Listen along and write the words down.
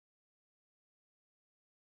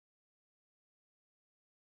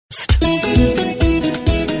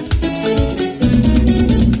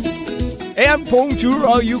And bonjour,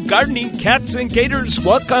 all you gardening cats and gators.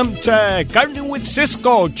 Welcome to Gardening with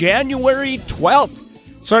Ciscoe, January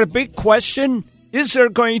 12th. So the big question, is there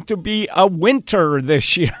going to be a winter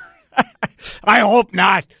this year? I hope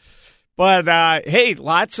not. But, hey,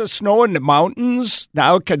 lots of snow in the mountains.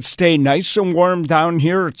 Now it can stay nice and warm down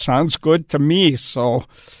here. It sounds good to me. So,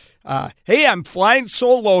 hey, I'm flying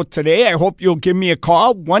solo today. I hope you'll give me a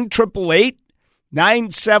call,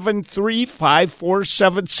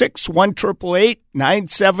 1-888-973-5476,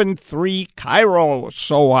 1-888-973-KIRO.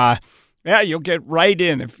 So, yeah, you'll get right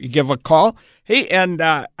in if you give a call. Hey, and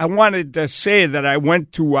I wanted to say that I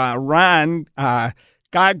went to Ron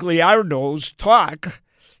Gagliardo's talk.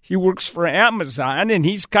 He works for Amazon, and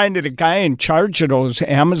he's kind of the guy in charge of those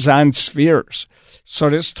Amazon spheres. So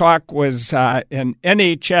this talk was an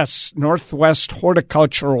NHS, Northwest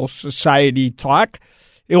Horticultural Society talk.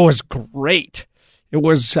 It was great. It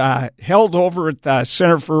was held over at the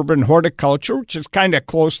Center for Urban Horticulture, which is kind of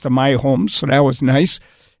close to my home, so that was nice.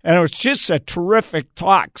 And it was just a terrific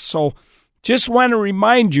talk. So just want to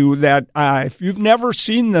remind you that if you've never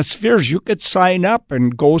seen the spheres, you could sign up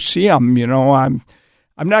and go see them. You know, I'm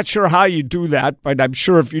not sure how you do that, but I'm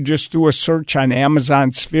sure if you just do a search on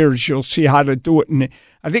Amazon spheres, you'll see how to do it. And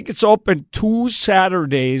I think it's open 2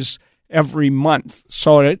 Saturdays every month.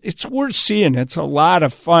 So it's worth seeing. It's a lot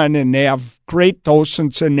of fun, and they have great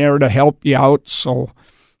docents in there to help you out. So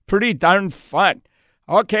pretty darn fun.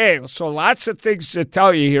 Okay, so lots of things to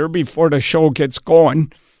tell you here before the show gets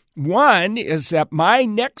going. One is that my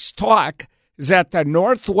next talk is at the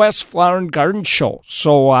Northwest Flower and Garden Show.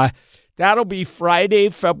 So that'll be Friday,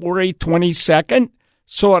 February 22nd.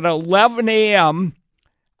 So at 11 a.m.,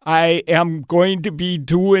 I am going to be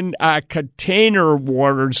doing Container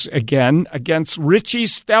Wars again against Richie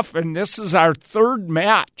Steffen. This is our third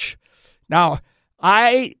match. Now,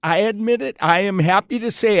 I admit it. I am happy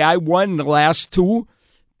to say I won the last 2,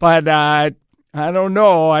 but I don't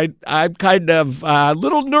know. I'm kind of a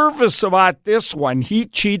little nervous about this one. He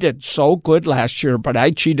cheated so good last year, but I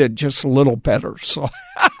cheated just a little better. So,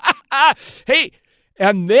 hey.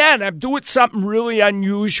 And then I'm doing something really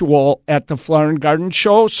unusual at the Flower and Garden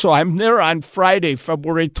Show. So I'm there on Friday,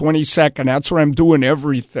 February 22nd. That's where I'm doing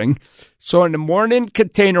everything. So in the morning,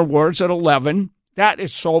 Container Wars at 11. That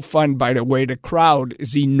is so fun, by the way. The crowd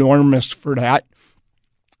is enormous for that.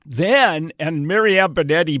 Then, and Mary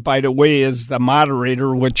Benetti, by the way, is the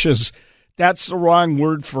moderator, that's the wrong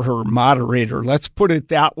word for her, moderator. Let's put it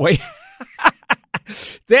that way.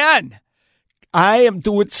 Then I am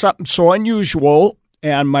doing something so unusual.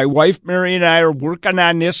 And my wife, Mary, and I are working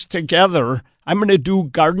on this together. I'm going to do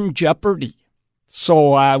Garden Jeopardy.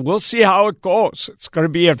 So we'll see how it goes. It's going to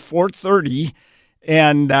be at 4:30.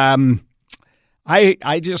 And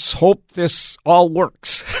I just hope this all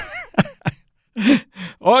works.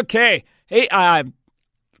 Okay. Hey,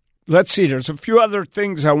 let's see. There's a few other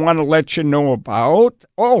things I want to let you know about.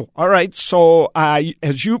 Oh, all right. So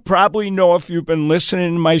as you probably know if you've been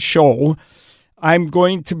listening to my show, I'm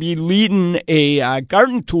going to be leading a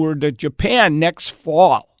garden tour to Japan next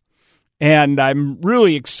fall, and I'm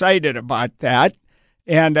really excited about that.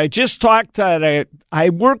 And I just talked to I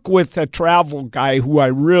work with a travel guy who I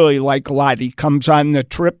really like a lot. He comes on the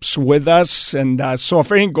trips with us, and so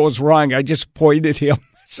if anything goes wrong, I just point at him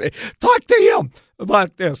and say, talk to him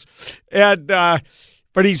about this. And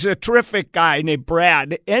but he's a terrific guy named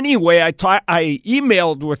Brad. Anyway, I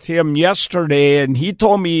emailed with him yesterday, and he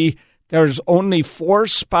told me there's only 4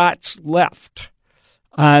 spots left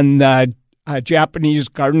on the Japanese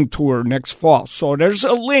garden tour next fall. So there's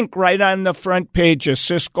a link right on the front page of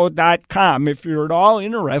Ciscoe.com. If you're at all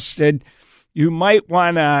interested, you might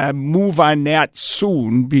want to move on that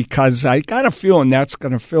soon because I got a feeling that's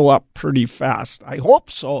going to fill up pretty fast. I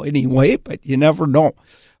hope so anyway, but you never know.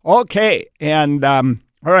 Okay, and all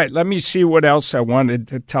right, let me see what else I wanted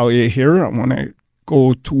to tell you here. I want to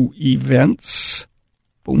go to events.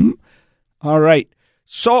 Boom. All right.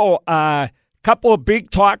 So a couple of big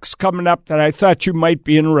talks coming up that I thought you might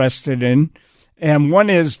be interested in. And one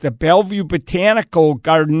is the Bellevue Botanical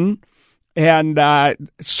Garden. And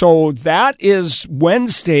so that is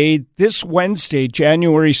this Wednesday,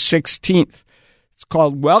 January 16th. It's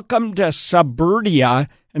called Welcome to Suburbia,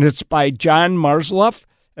 and it's by John Marsloff.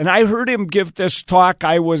 And I heard him give this talk.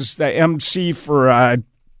 I was the MC for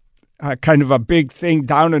kind of a big thing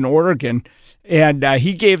down in Oregon. And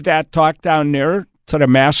he gave that talk down there to the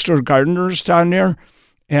master gardeners down there.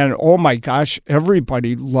 And, oh, my gosh,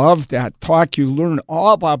 everybody loved that talk. You learn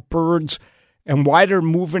all about birds and why they're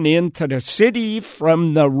moving into the city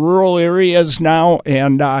from the rural areas now,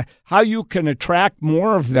 and how you can attract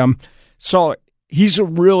more of them. So he's a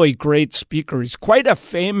really great speaker. He's quite a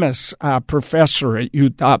famous professor at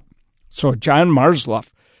UW. So John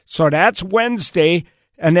Marsloff. So that's Wednesday,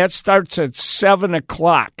 and that starts at 7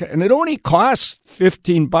 o'clock. And it only costs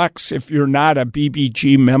 $15 if you're not a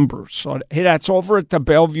BBG member. So, hey, that's over at the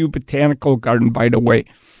Bellevue Botanical Garden, by the way.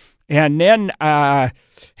 And then,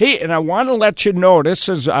 hey, and I want to let you know, this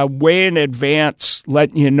is way in advance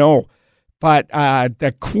letting you know, but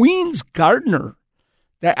the Queen's Gardener,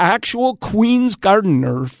 the actual Queen's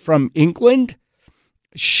Gardener from England,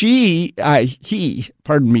 he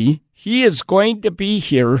is going to be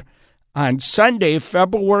here on Sunday,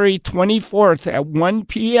 February 24th at 1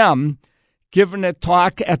 p.m., giving a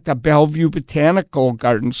talk at the Bellevue Botanical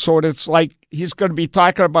Garden. So it's like he's going to be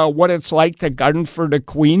talking about what it's like to garden for the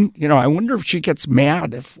Queen. You know, I wonder if she gets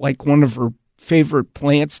mad if, like, one of her favorite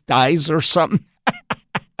plants dies or something.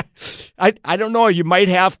 I don't know. You might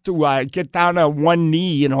have to get down on one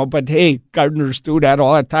knee, you know, but hey, gardeners do that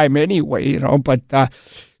all the time anyway, you know. But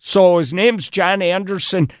so his name's John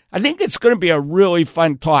Anderson. I think it's going to be a really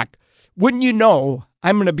fun talk. Wouldn't you know,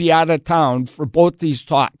 I'm going to be out of town for both these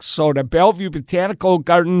talks. So the Bellevue Botanical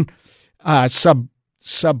Garden,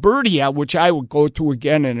 Suburbia, which I would go to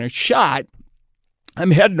again in a shot,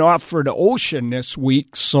 I'm heading off for the ocean this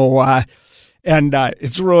week. So, and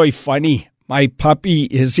it's really funny. My puppy,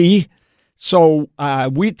 Izzy, so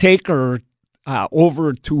we take her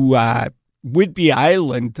over to Whidbey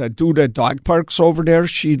Island to do the dog parks over there.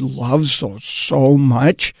 She loves those so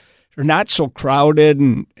much. They're not so crowded,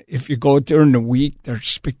 and if you go during the week, they're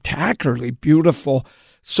spectacularly beautiful.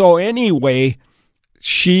 So anyway,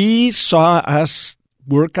 she saw us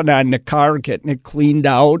working on the car, getting it cleaned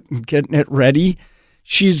out and getting it ready.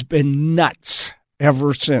 She's been nuts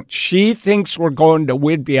ever since. She thinks we're going to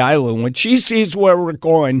Whidbey Island. When she sees where we're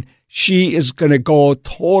going, she is going to go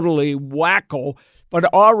totally wacko. But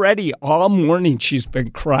already all morning she's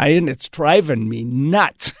been crying. It's driving me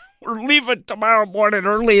nuts. We're leaving tomorrow morning,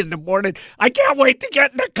 early in the morning. I can't wait to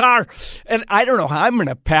get in the car. And I don't know how I'm going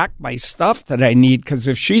to pack my stuff that I need, because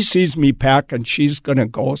if she sees me packing, she's going to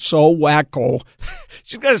go so wacko.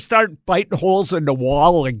 She's going to start biting holes in the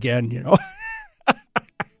wall again, you know.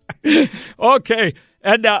 Okay.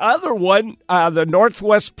 And the other one, the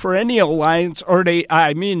Northwest Perennial Alliance, or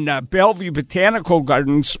Bellevue Botanical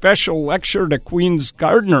Garden special lecture to Queen's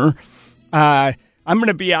Gardener. I'm going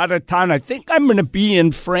to be out of town. I think I'm going to be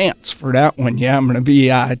in France for that one. Yeah, I'm going to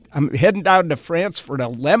be, I'm heading down to France for the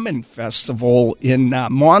Lemon Festival in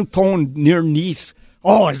Menton near Nice.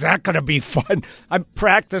 Oh, is that going to be fun? I'm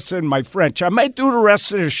practicing my French. I might do the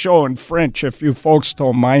rest of the show in French if you folks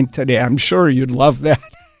don't mind today. I'm sure you'd love that.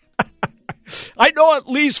 I know at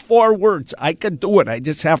least 4 words. I can do it. I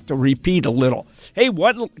just have to repeat a little. Hey,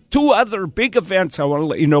 2 other big events I want to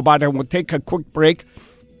let you know about. And we'll take a quick break.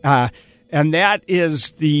 And that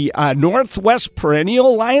is the Northwest Perennial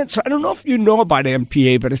Alliance. I don't know if you know about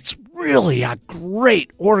MPA, but it's really a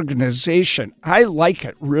great organization. I like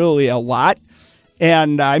it really a lot.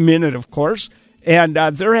 And I'm in it, of course. And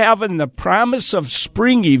they're having the Promise of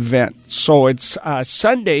Spring event. So it's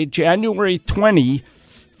Sunday, January 20,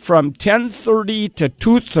 from 10:30 to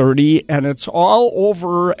 2:30, and it's all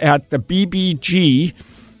over at the BBG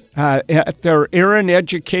at their Aaron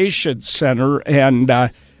Education Center. And I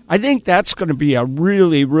think that's going to be a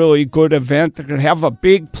really, really good event. They're going to have a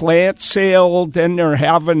big plant sale. Then they're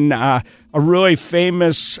having a really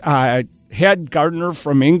famous head gardener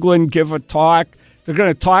from England give a talk. They're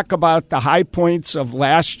going to talk about the high points of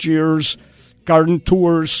last year's garden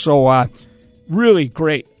tours. So really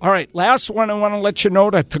great. All right, last one I want to let you know,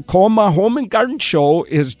 the Tacoma Home and Garden Show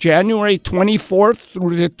is January 24th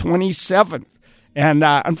through the 27th. And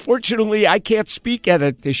unfortunately, I can't speak at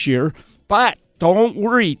it this year, but don't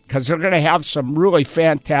worry, because they're going to have some really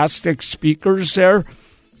fantastic speakers there.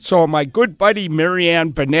 So my good buddy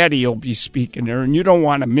Marianne Benetti will be speaking there, and you don't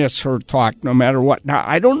want to miss her talk no matter what. Now,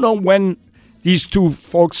 I don't know when these 2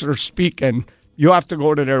 folks are speaking. You'll have to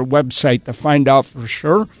go to their website to find out for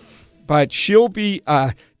sure. But she'll be,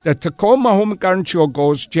 the Tacoma Home and Garden Show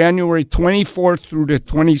goes January 24th through the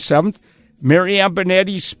 27th. Marianne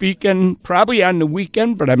Benetti speaking probably on the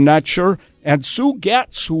weekend, but I'm not sure. And Sue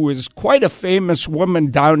Getz, who is quite a famous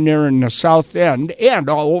woman down there in the South End and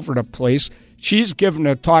all over the place, she's giving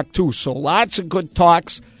a talk too. So lots of good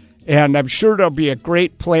talks, and I'm sure there'll be a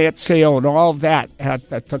great plant sale and all of that at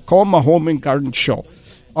the Tacoma Home and Garden Show.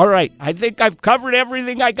 All right, I think I've covered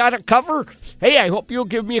everything I got to cover. Hey, I hope you'll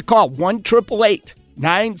give me a call,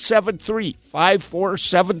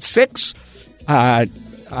 1-888-973-5476.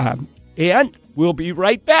 And we'll be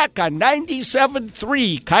right back on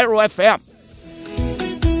 97.3 Cairo FM.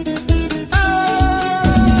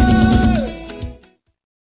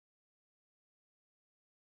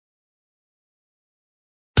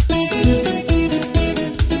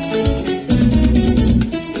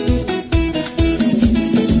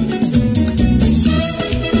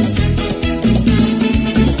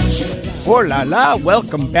 Oh la la,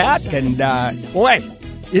 welcome back, and boy,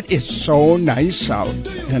 it is so nice out,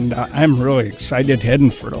 and I'm really excited heading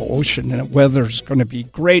for the ocean, and the weather's going to be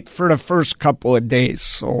great for the first couple of days,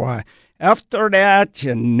 so after that,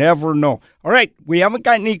 you never know. All right, we haven't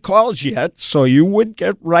got any calls yet, so you would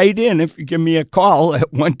get right in if you give me a call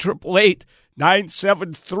at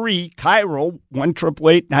 1-888-973-KAIRO,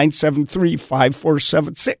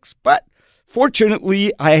 1-888-973-5476, but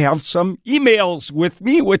fortunately, I have some emails with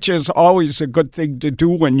me, which is always a good thing to do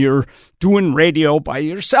when you're doing radio by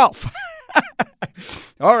yourself.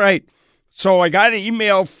 All right. So I got an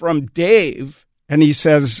email from Dave, and he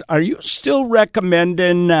says, are you still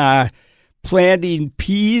recommending planting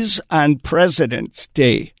peas on President's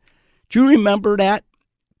Day? Do you remember that?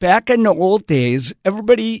 Back in the old days,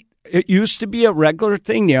 it used to be a regular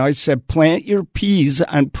thing. You know, I said, plant your peas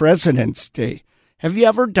on President's Day. Have you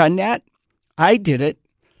ever done that? I did it.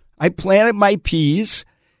 I planted my peas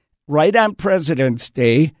right on President's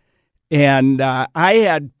Day, and I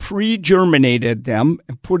had pre-germinated them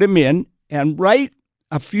and put them in, and like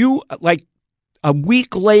a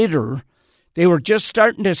week later, they were just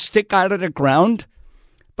starting to stick out of the ground,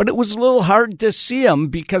 but it was a little hard to see them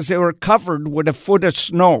because they were covered with a foot of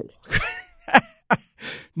snow.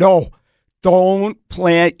 No, don't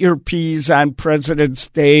plant your peas on President's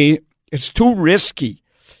Day. It's too risky.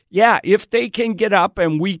 Yeah, if they can get up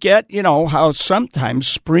and we get, how sometimes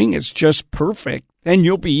spring is just perfect, then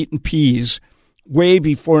you'll be eating peas way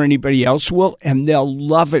before anybody else will, and they'll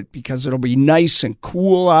love it because it'll be nice and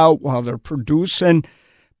cool out while they're producing.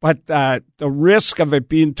 But the risk of it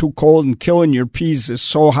being too cold and killing your peas is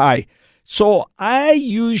so high. So I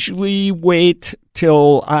usually wait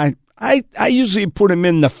till I usually put them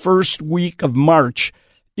in the first week of March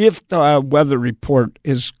if the weather report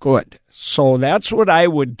is good. So that's what I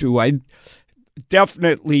would do. I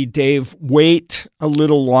definitely, Dave, wait a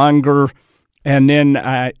little longer, and then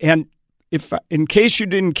and if in case you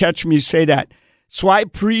didn't catch me say that, so I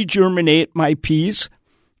pre-germinate my peas.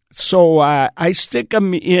 So I stick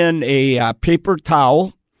them in a paper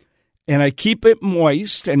towel, and I keep it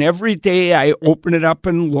moist. And every day I open it up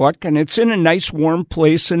and look, and it's in a nice warm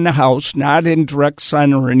place in the house, not in direct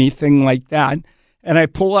sun or anything like that. And I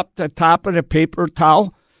pull up the top of the paper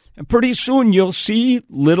towel, and pretty soon you'll see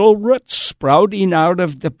little roots sprouting out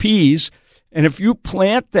of the peas. And if you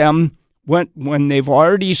plant them when they've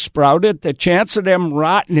already sprouted, the chance of them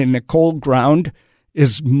rotting in the cold ground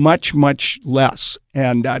is much, much less.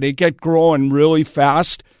 And they get growing really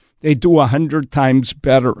fast. They do 100 times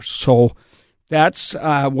better. So that's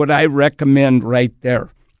what I recommend right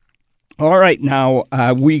there. All right, now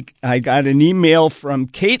I got an email from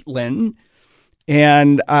Caitlin.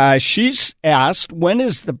 And she's asked, when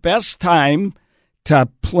is the best time to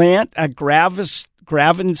plant a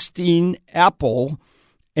Gravenstein apple?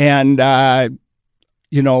 And,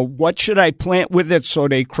 what should I plant with it so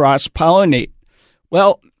they cross-pollinate?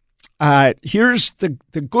 Well, here's the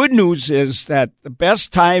good news is that the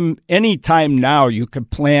best time, any time now, you can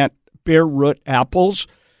plant bare root apples.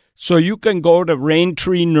 So you can go to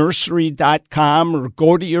raintreenursery.com or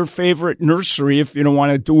go to your favorite nursery if you don't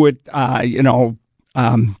want to do it,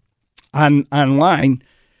 online.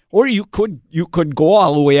 Or you could go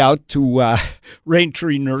all the way out to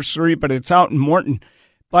Raintree Nursery, but it's out in Morton.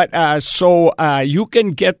 But so you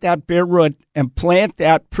can get that bare root and plant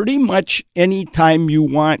that pretty much any time you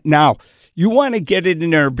want. Now, you want to get it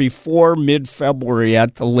in there before mid-February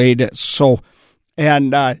at the latest. So,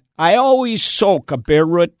 and I always soak a bare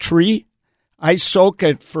root tree. I soak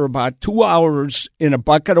it for about 2 hours in a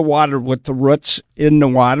bucket of water with the roots in the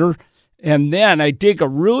water. And then I dig a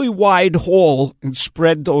really wide hole and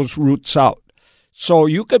spread those roots out. So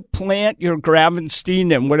you could plant your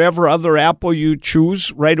Gravenstein and whatever other apple you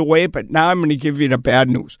choose right away. But now I'm going to give you the bad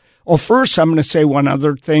news. Well, first I'm going to say one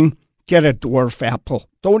other thing. Get a dwarf apple.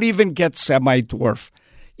 Don't even get semi-dwarf.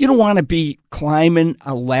 You don't want to be climbing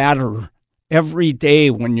a ladder every day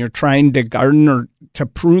when you're trying to garden or to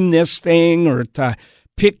prune this thing or to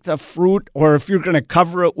pick the fruit, or if you're going to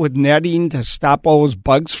cover it with netting to stop all those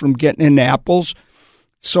bugs from getting in apples.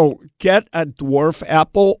 So get a dwarf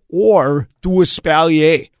apple or do a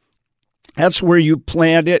espalier. That's where you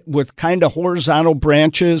plant it with kind of horizontal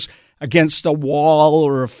branches against a wall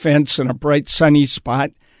or a fence in a bright sunny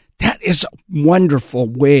spot. That is a wonderful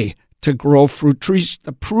way to grow fruit trees.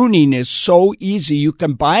 The pruning is so easy. You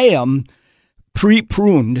can buy them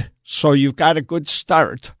pre-pruned, so you've got a good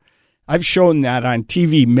start. I've shown that on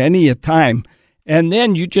TV many a time. And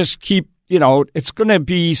then you just keep, it's going to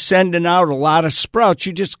be sending out a lot of sprouts.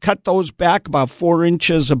 You just cut those back about 4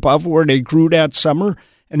 inches above where they grew that summer,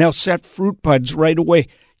 and they'll set fruit buds right away.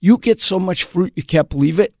 You get so much fruit, you can't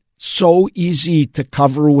believe it. So easy to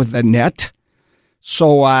cover with a net.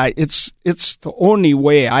 So it's the only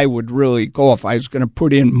way I would really go if I was going to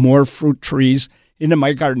put in more fruit trees into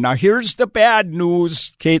my garden. Now, here's the bad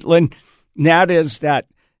news, Caitlin, and that is that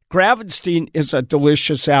Gravenstein is a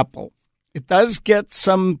delicious apple. It does get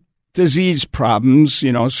some disease problems, so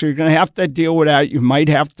you're going to have to deal with that. You might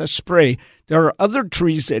have to spray. There are other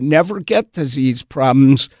trees that never get disease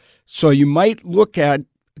problems, so you might look at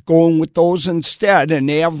going with those instead, and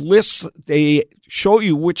they have lists. They show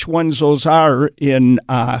you which ones those are in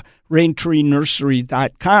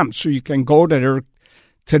raintreenursery.com, so you can go to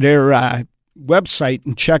their website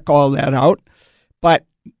and check all that out. But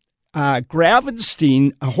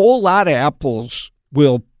Gravenstein, a whole lot of apples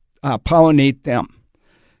will pollinate them,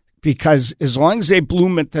 because as long as they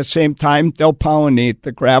bloom at the same time, they'll pollinate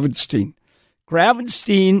the Gravenstein.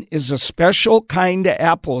 Gravenstein is a special kind of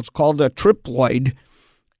apple. It's called a triploid.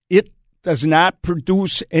 It does not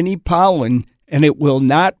produce any pollen, and it will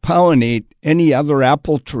not pollinate any other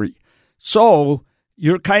apple tree. So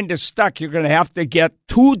you're kind of stuck. You're going to have to get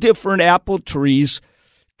 2 different apple trees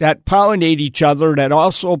that pollinate each other, that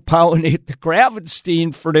also pollinate the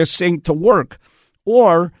Gravenstein for this thing to work.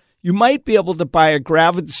 Or you might be able to buy a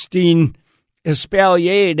Gravenstein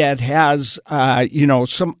espalier that has,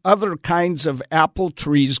 some other kinds of apple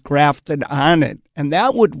trees grafted on it, and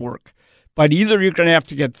that would work. But either you're going to have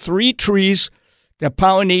to get 3 trees that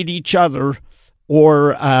pollinate each other,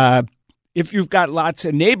 or if you've got lots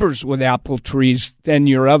of neighbors with apple trees, then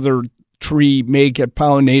your other tree may get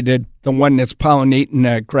pollinated, the one that's pollinating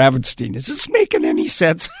the Gravenstein. Is this making any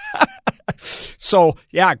sense? So,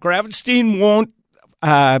 yeah, Gravenstein won't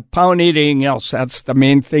pollinate anything else. That's the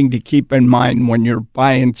main thing to keep in mind when you're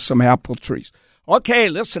buying some apple trees. Okay,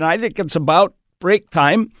 listen, I think it's about break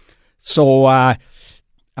time. So I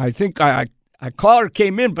think a caller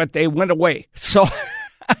came in, but they went away. So,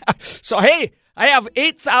 hey, I have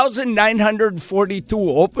 8,942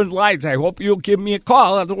 open lines. I hope you'll give me a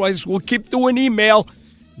call. Otherwise, we'll keep doing email.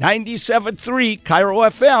 97.3 Cairo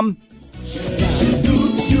FM.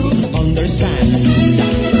 Do you understand?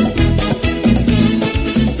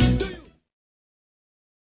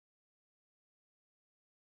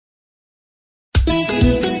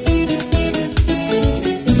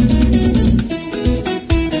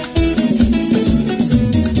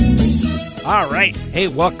 All right. Hey,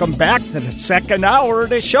 welcome back to the second hour of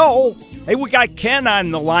the show. Hey, we got Ken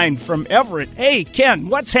on the line from Everett. Hey, Ken,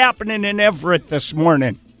 what's happening in Everett this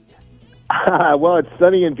morning? Well, it's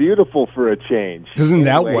sunny and beautiful for a change. Isn't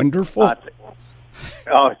that wonderful?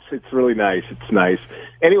 It's really nice. It's nice.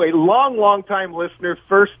 Anyway, long time listener,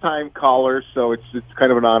 first time caller, so it's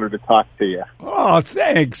kind of an honor to talk to you. Oh,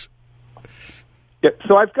 thanks. Yeah,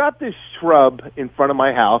 so I've got this shrub in front of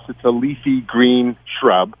my house. It's a leafy green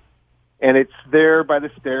shrub, and it's there by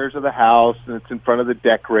the stairs of the house, and it's in front of the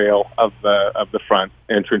deck rail of the front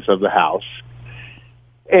entrance of the house.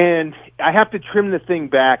 And I have to trim the thing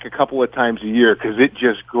back a couple of times a year because it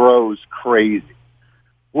just grows crazy.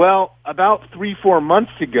 Well, about 3-4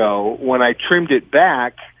 months ago, when I trimmed it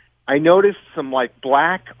back, I noticed some like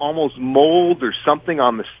black, almost mold or something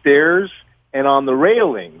on the stairs and on the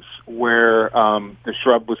railings where the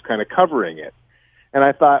shrub was kind of covering it. And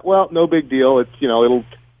I thought, well, no big deal. It's, the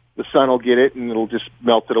sun will get it and it'll just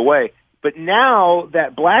melt it away. But now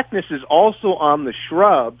that blackness is also on the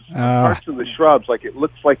shrubs, parts of the shrubs, like it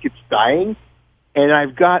looks like it's dying. And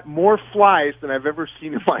I've got more flies than I've ever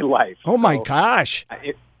seen in my life. Oh, my gosh.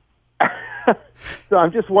 So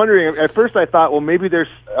I'm just wondering, at first I thought, well, maybe there's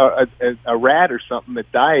a rat or something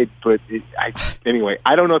that died. But anyway,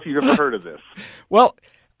 I don't know if you've ever heard of this. Well,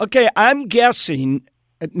 okay, I'm guessing.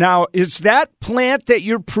 Now, is that plant that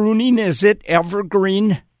you're pruning, is it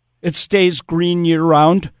evergreen? It stays green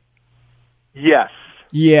year-round? Yes.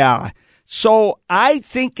 Yeah. So I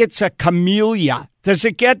think it's a camellia. Does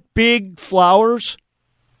it get big flowers?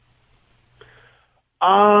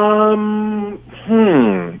 Well,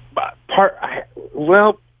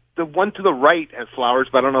 the one to the right has flowers,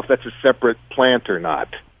 but I don't know if that's a separate plant or not.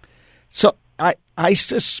 So I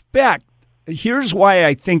suspect, here's why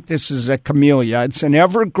I think this is a camellia. It's an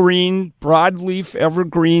evergreen, broadleaf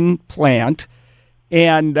evergreen plant,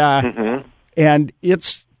 and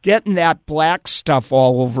it's getting that black stuff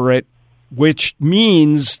all over it, which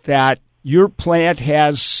means that your plant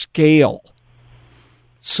has scale.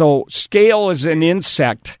 So scale is an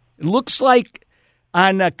insect. It looks like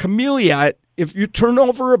on a camellia, if you turn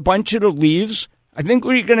over a bunch of the leaves, I think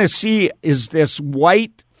what you're going to see is this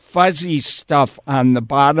white, fuzzy stuff on the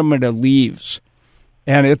bottom of the leaves.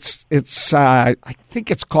 And it's I think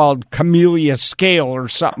it's called camellia scale or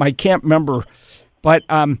something. I can't remember. But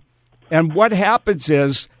and what happens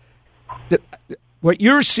is what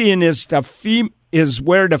you're seeing is is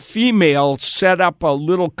where the female set up a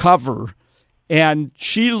little cover, and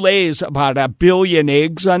she lays about 1 billion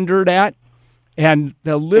eggs under that, and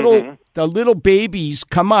the little babies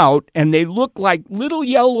come out, and they look like little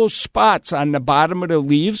yellow spots on the bottom of the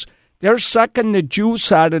leaves. They're sucking the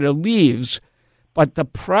juice out of the leaves. But the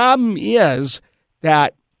problem is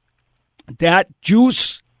that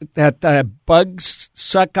juice that the bugs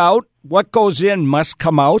suck out, what goes in must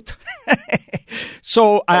come out.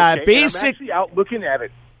 So I'm actually out looking at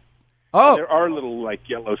it. Oh, there are little like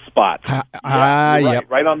yellow spots. Yep.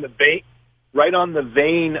 Right on the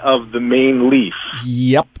vein of the main leaf.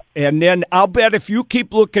 Yep. And then I'll bet if you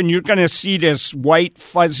keep looking, you're going to see this white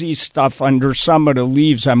fuzzy stuff under some of the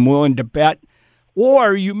leaves. I'm willing to bet.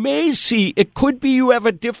 Or you may see, it could be you have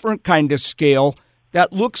a different kind of scale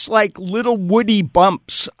that looks like little woody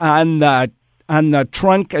bumps on the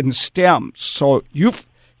trunk and stems. So you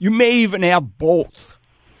may even have both.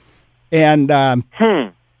 And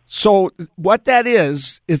so what that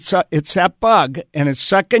is, it's that bug, and it's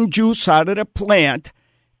sucking juice out of the plant.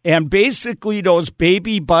 And basically those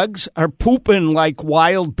baby bugs are pooping like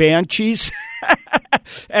wild banshees,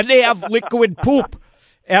 and they have liquid poop.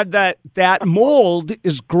 And that mold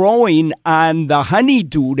is growing on the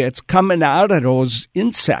honeydew that's coming out of those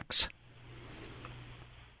insects.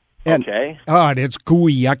 And, okay. Oh, and it's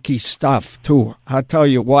gooey, yucky stuff, too. I'll tell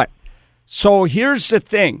you what. So here's the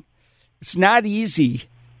thing. It's not easy.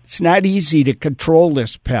 It's not easy to control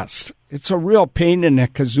this pest. It's a real pain in the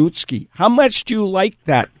kazutski. How much do you like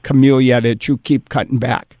that camellia that you keep cutting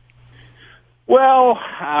back? Well,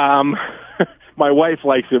 my wife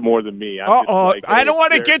likes it more than me. Like, I don't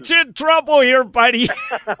want to get you in trouble here, buddy.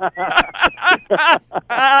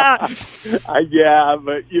 Yeah,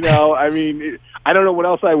 but, I mean, I don't know what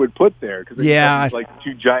else I would put there because it's like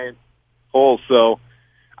 2 giant holes. So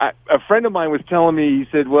a friend of mine was telling me, he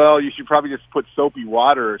said, well, you should probably just put soapy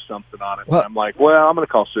water or something on it. Well, I'm like, well, I'm going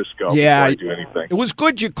to call Ciscoe before I do anything. It was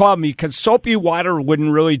good you called me because soapy water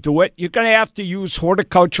wouldn't really do it. You're going to have to use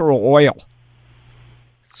horticultural oil.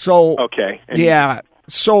 So okay,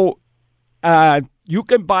 so you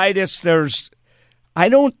can buy this. I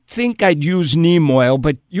don't think I'd use neem oil,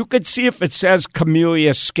 but you could see if it says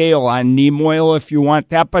camellia scale on neem oil if you want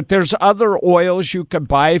that. But there's other oils you could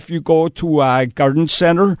buy if you go to a garden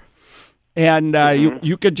center, and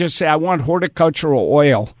you could just say I want horticultural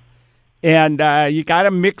oil, and you got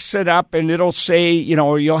to mix it up, and it'll say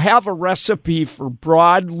you'll have a recipe for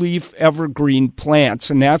broadleaf evergreen plants,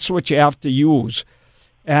 and that's what you have to use.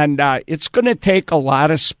 And it's going to take a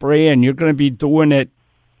lot of spraying. You're going to be doing it,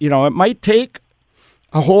 it might take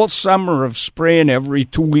a whole summer of spraying every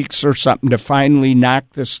 2 weeks or something to finally knock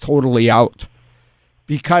this totally out.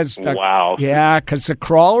 Because because the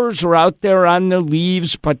crawlers are out there on the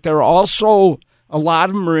leaves, but they're also, a lot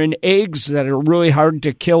of them are in eggs that are really hard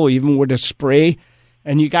to kill even with a spray.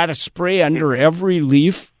 And you got to spray under every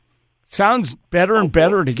leaf. Sounds better and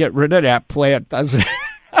better to get rid of that plant, doesn't it?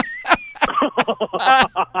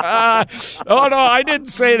 Oh, no, I didn't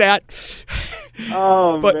say that.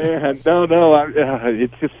 Oh, man. No.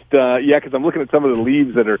 It's just, because I'm looking at some of the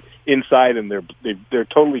leaves that are inside, and they're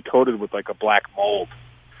totally coated with like a black mold.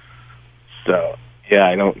 So,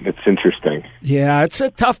 it's interesting. Yeah, it's a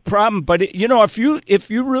tough problem. But, if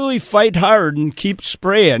you really fight hard and keep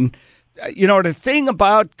spraying, the thing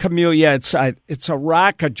about camellia, it's a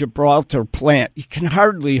rock of Gibraltar plant. You can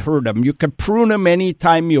hardly hurt them. You can prune them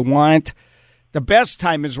anytime you want. The best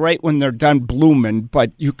time is right when they're done blooming,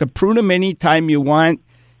 but you could prune them anytime you want.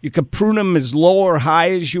 You could prune them as low or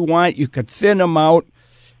high as you want. You could thin them out.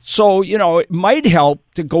 So, it might help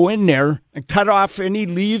to go in there and cut off any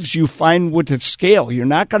leaves you find with a scale. You're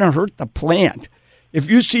not going to hurt the plant. If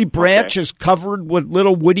you see branches covered with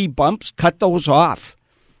little woody bumps, cut those off.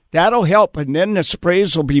 That'll help, and then the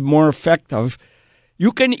sprays will be more effective.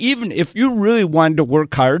 You can even, if you really wanted to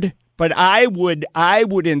work hard, but I would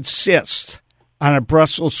insist on a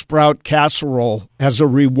Brussels sprout casserole as a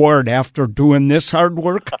reward after doing this hard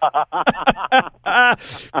work.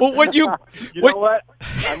 Well, when you know what?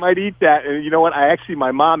 I might eat that. And you know what?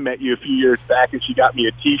 My mom met you a few years back, and she got me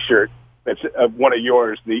a T-shirt that's one of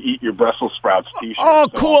yours, the Eat Your Brussels Sprouts T-shirt. Oh,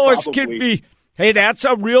 cool as can be. Hey, that's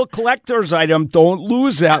a real collector's item. Don't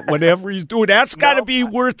lose that, whatever you do. That's got to be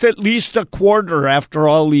worth at least a quarter after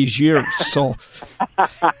all these years. So,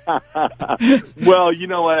 well, you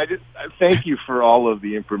know what? I thank you for all of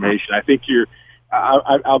the information. I think you're.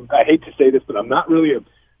 I hate to say this, but I'm not really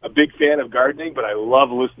a big fan of gardening, but I love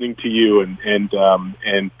listening to you.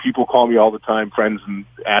 And people call me all the time, friends, and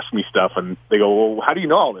ask me stuff, and they go, "Well, how do you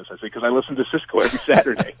know all this?" I say, "Because I listen to Ciscoe every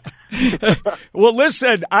Saturday." Well,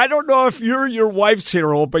 listen, I don't know if you're your wife's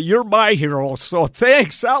hero, but you're my hero. So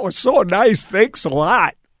thanks. That was so nice. Thanks a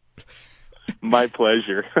lot. My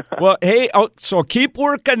pleasure. Well, hey, so keep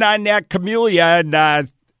working on that camellia. And,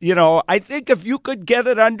 I think if you could get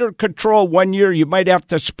it under control 1 year, you might have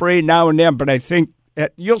to spray now and then. But I think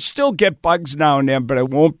you'll still get bugs now and then, but it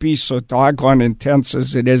won't be so doggone intense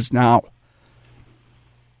as it is now.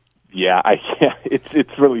 Yeah,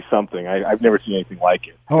 it's really something. I've never seen anything like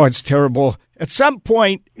it. Oh, it's terrible. At some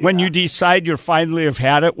point, when you decide you finally have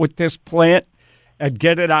had it with this plant and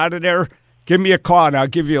get it out of there, give me a call, and I'll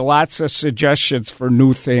give you lots of suggestions for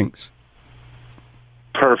new things.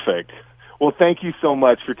 Perfect. Well, thank you so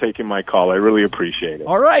much for taking my call. I really appreciate it.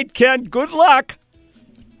 All right, Ken, good luck.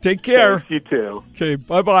 Take care. Thanks, you too. Okay,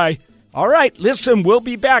 bye-bye. All right, listen, we'll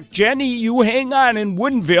be back. Jenny, you hang on in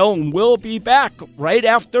Woodinville, and we'll be back right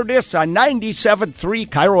after this on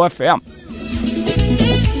 97.3 Cairo FM.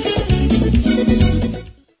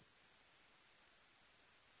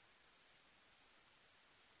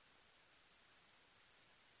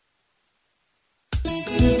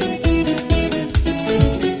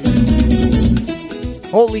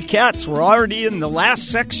 Holy cats, we're already in the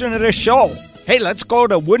last section of the show. Hey, let's go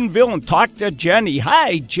to Woodinville and talk to Jenny.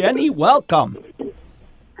 Hi, Jenny. Welcome.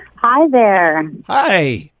 Hi there.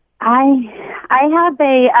 Hi. I have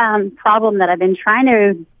a problem that I've been trying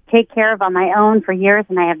to take care of on my own for years,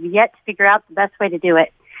 and I have yet to figure out the best way to do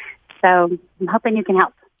it. So I'm hoping you can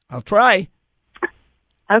help. I'll try.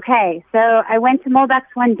 Okay, so I went to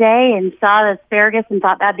Molbeck's one day and saw the asparagus and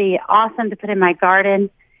thought that'd be awesome to put in my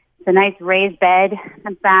garden. It's a nice raised bed,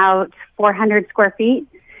 about 400 square feet.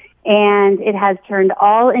 And it has turned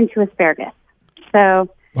all into asparagus. So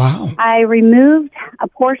wow. I removed a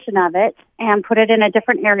portion of it and put it in a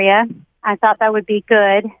different area. I thought that would be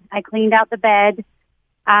good. I cleaned out the bed,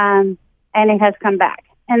 and it has come back.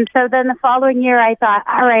 And so then the following year, I thought,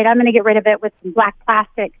 all right, I'm going to get rid of it with some black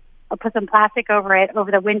plastic. I'll put some plastic over it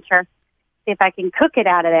over the winter, see if I can cook it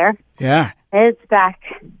out of there. Yeah. It's back.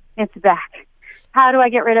 It's back. How do I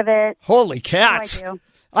get rid of it? Holy cats. What do I do?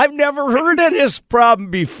 I've never heard of this problem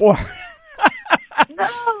before. No.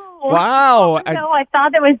 Wow. No, I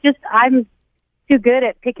thought it was just I'm too good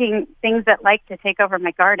at picking things that like to take over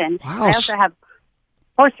my garden. Wow. I also have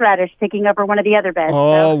horseradish taking over one of the other beds.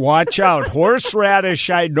 Oh, watch out. Horseradish,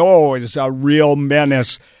 I know, is a real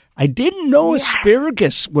menace. I didn't know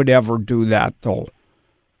asparagus would ever do that, though.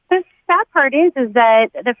 The sad part is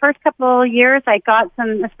that the first couple of years I got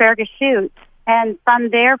some asparagus shoots, and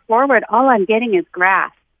from there forward, all I'm getting is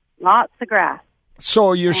grass. Lots of grass.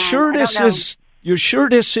 So you're sure this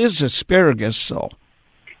is asparagus, though?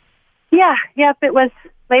 Yeah, yep. It was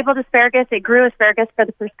labeled asparagus. It grew asparagus for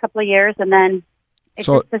the first couple of years, and then it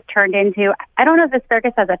just turned into. I don't know if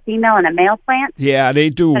asparagus has a female and a male plant. Yeah,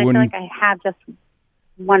 they do. But I feel like I have just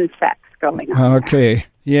one sex going on. Okay,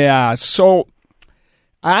 yeah. So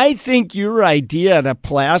I think your idea that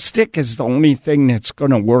plastic is the only thing that's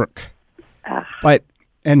going to work.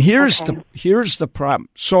 And here's the problem.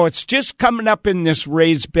 So it's just coming up in this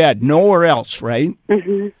raised bed, nowhere else, right?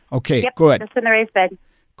 Mm-hmm. Okay, yep, good. Just in the raised bed.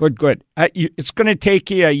 Good. It's going to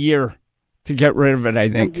take you a year to get rid of it, I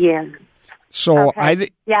think. A year. So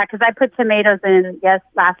okay. Yeah, because I put tomatoes in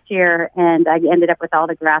last year, and I ended up with all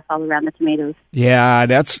the grass all around the tomatoes. Yeah,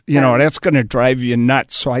 that's that's going to drive you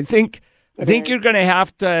nuts. So I think you're going to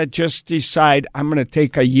have to just decide. I'm going to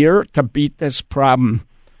take a year to beat this problem,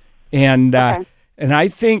 and I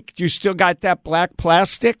think you still got that black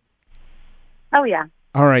plastic. Oh yeah.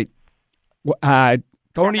 All right. I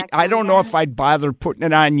don't know if I'd bother putting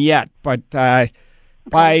it on yet, but by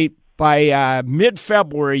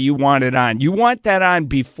mid-February you want it on. You want that on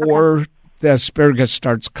before the asparagus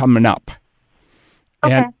starts coming up.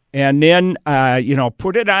 Okay. And then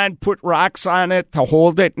put it on, put rocks on it to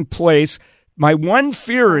hold it in place. My one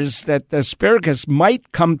fear is that the asparagus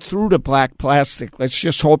might come through the black plastic. Let's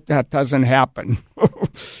just hope that doesn't happen.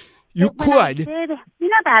 You could. You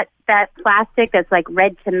know that plastic that's like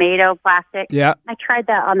red tomato plastic? Yeah. I tried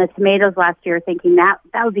that on the tomatoes last year thinking that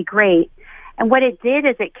would be great. And what it did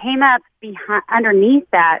is it came up underneath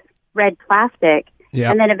that red plastic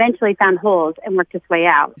Yeah. and then eventually found holes and worked its way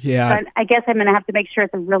out. Yeah. So I guess I'm going to have to make sure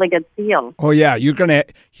it's a really good seal. Oh, yeah.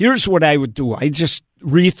 Here's what I would do. I just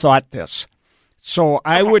rethought this. So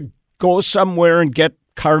I would go somewhere and get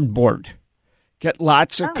cardboard. Get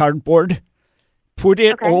lots of cardboard. Put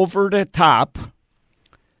it over the top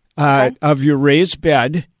of your raised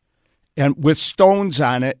bed and with stones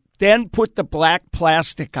on it. Then put the black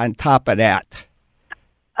plastic on top of that.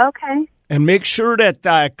 Okay. And make sure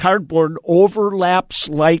that cardboard overlaps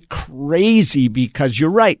like crazy because you're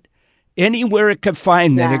right. Anywhere it can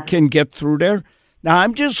find that it can get through there. Now,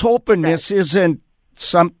 I'm just hoping this isn't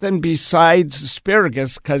something besides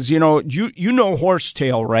asparagus because, you know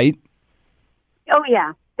horsetail, right? Oh,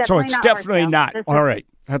 yeah. Definitely so it's not definitely horsetail. not. This All is- right.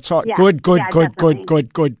 That's all. Yeah. Good. Yeah, definitely.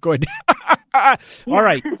 Good. All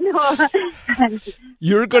right.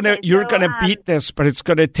 You're gonna beat this, but it's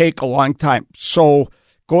gonna take a long time. So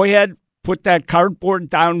go ahead, put that cardboard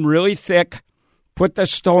down really thick, put the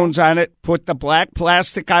stones on it, put the black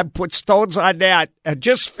plastic on, put stones on that, and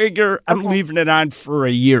just figure I'm leaving it on for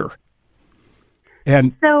a year.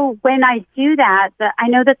 And so when I do that, I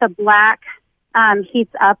know that the black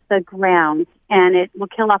heats up the ground, and it will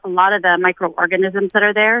kill off a lot of the microorganisms that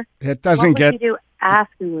are there. it doesn't What would you do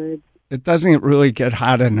afterwards? It doesn't really get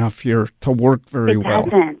hot enough here to work very well.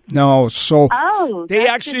 Doesn't. No, so they that's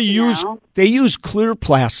actually good to know. use clear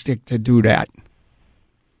plastic to do that.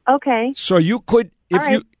 Okay. So you could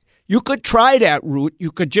you could try that route.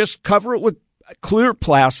 You could just cover it with clear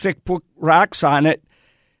plastic, put rocks on it,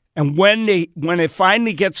 and when it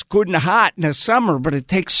finally gets good and hot in the summer, but it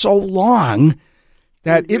takes so long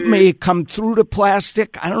that it may come through the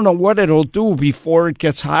plastic. I don't know what it'll do before it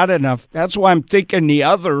gets hot enough. That's why I'm thinking the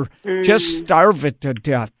other, just starve it to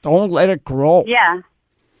death. Don't let it grow. Yeah.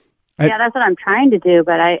 That's what I'm trying to do,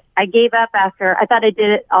 but I gave up after. I thought I did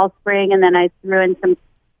it all spring, and then I threw in some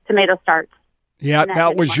tomato starts. Yeah,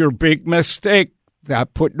 that was your big mistake.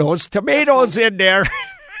 That put those tomatoes in there.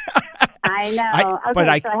 I know. so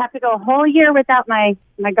I have to go a whole year without my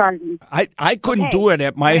garden. I couldn't do it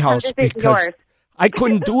at my house This is because yours. I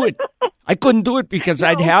couldn't do it. I couldn't do it because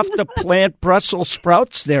I'd have to plant Brussels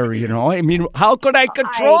sprouts there, you know. I mean, how could I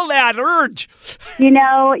control that urge? You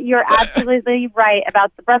know, you're absolutely right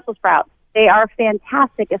about the Brussels sprouts. They are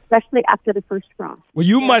fantastic, especially after the first frost. Well,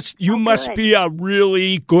 you must be a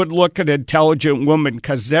really good-looking, intelligent woman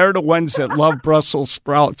because they're the ones that love Brussels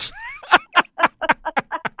sprouts.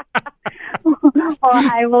 Well,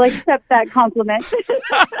 I will accept that compliment.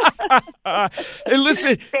 Hey,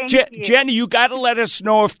 listen, you. Jenny, you got to let us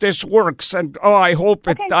know if this works, and I hope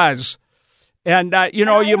it does. And you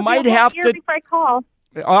might have to. Before I call.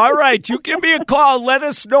 All right, you give me a call. Let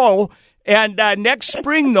us know. And next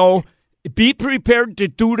spring, though, be prepared to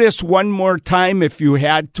do this one more time if you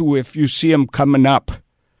had to. If you see them coming up.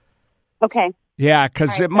 Okay. Yeah,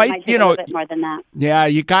 because it might might, take a little bit more than that. Yeah,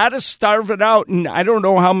 you got to starve it out, and I don't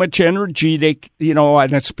know how much energy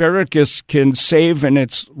an asparagus can save in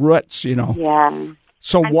its roots. Yeah.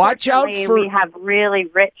 So watch out for. We have really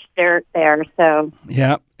rich dirt there, so.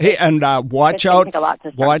 Yeah. Hey, and watch out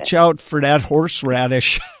for that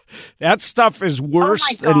horseradish. That stuff is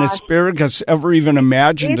worse than asparagus ever even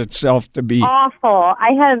imagined itself to be. Awful.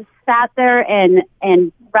 I have sat there and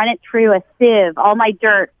run it through a sieve, all my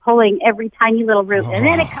dirt, pulling every tiny little root, and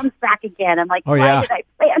then it comes back again. I'm like, why did I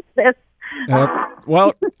plant this?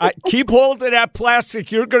 Well, keep hold of that plastic.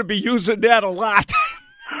 You're going to be using that a lot.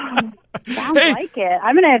 Sounds like it.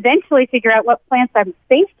 I'm going to eventually figure out what plants I'm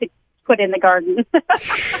safe to put in the garden.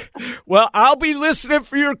 Well, I'll be listening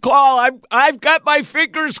for your call. I've got my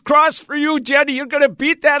fingers crossed for you, Jenny. You're going to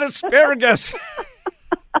beat that asparagus.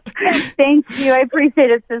 Thank you. I appreciate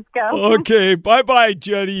it, Ciscoe. Okay. Bye-bye,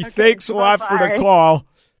 Jenny. Thanks a lot for the call.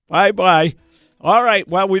 Bye-bye. All right.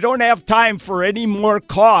 Well, we don't have time for any more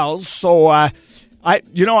calls, so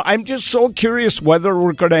I'm just so curious whether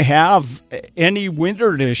we're going to have any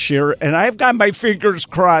winter this year, and I've got my fingers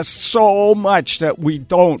crossed so much that we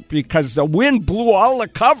don't because the wind blew all the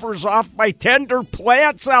covers off my tender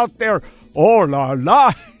plants out there. Oh, la,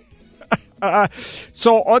 la.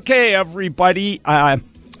 So, okay, everybody,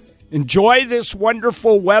 enjoy this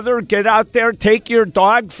wonderful weather. Get out there, take your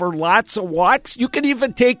dog for lots of walks. You can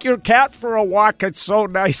even take your cat for a walk. It's so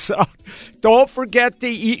nice out. Don't forget to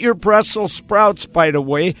eat your Brussels sprouts, by the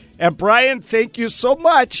way. And Brian, thank you so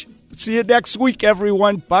much. See you next week,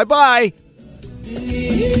 everyone. Bye-bye.